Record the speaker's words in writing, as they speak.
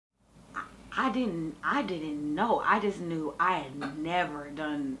I didn't know. I just knew I had never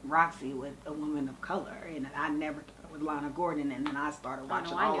done Roxy with a woman of color, and I never done it with Lana Gordon, and then I started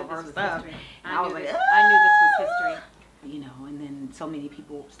watching all of her stuff. And I was like, I knew this was history. You know, and then so many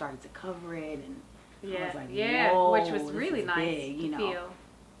people started to cover it, and I was like, yeah, whoa, which was really nice big, to you know. feel.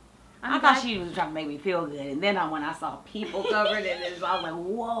 I thought she was trying to make me feel good, and then when I saw people covered it, I was like,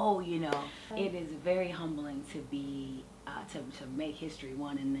 whoa, you know. It is very humbling to be, to make history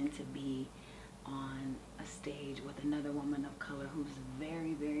one, and then to be on a stage with another woman of color who's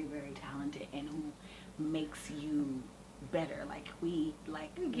very, very, very talented, and who makes you better. Like we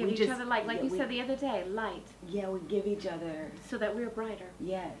give each other, like you said the other day, light. Yeah, we give each other so that we're brighter.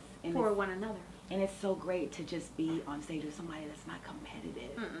 Yes, and for one another. And it's so great to just be on stage with somebody that's not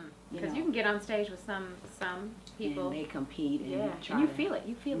competitive. Because you can get on stage with some people and they compete. And and you feel it.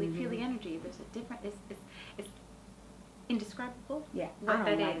 You feel you feel the energy. There's a different. It's indescribable. Yeah, what I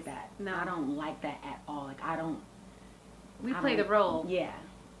don't that like is. that. No, I don't like that at all. Like we play the role. Yeah,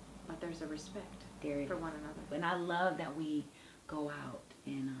 but there's a respect for one another. And I love that we go out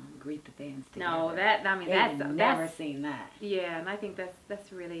and greet the fans together. No, that's never seen that. Yeah, and I think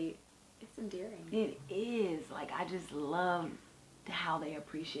that's really, it's endearing. It is. Like, I just love how they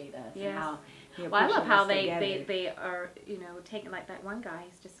appreciate us. Yes. And how they well, I love how they are, you know, taking, like that one guy,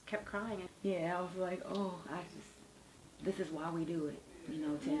 he's just kept crying. Yeah, I was like, oh, this is why we do it, you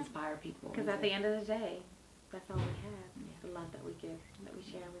know, to inspire people. Because at the end of the day, that's all we have. The love that we give, that we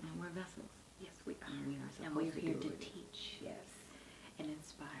share with. And we're vessels. Yes, we are. And we're here to teach. Yes. And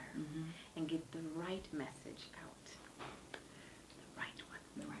inspire. And get the right message out. The right one.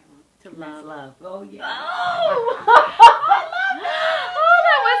 The right one. To love. Oh, yeah. Oh! Oh,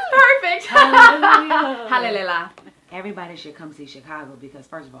 that was perfect. Hallelujah. Hallelujah. Everybody should come see Chicago because,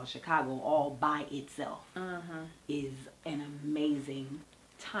 first of all, Chicago all by itself is an amazing,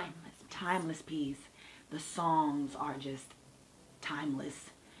 timeless piece. The songs are just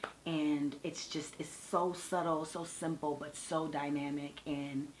timeless. And it's so subtle, so simple, but so dynamic.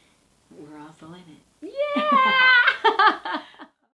 And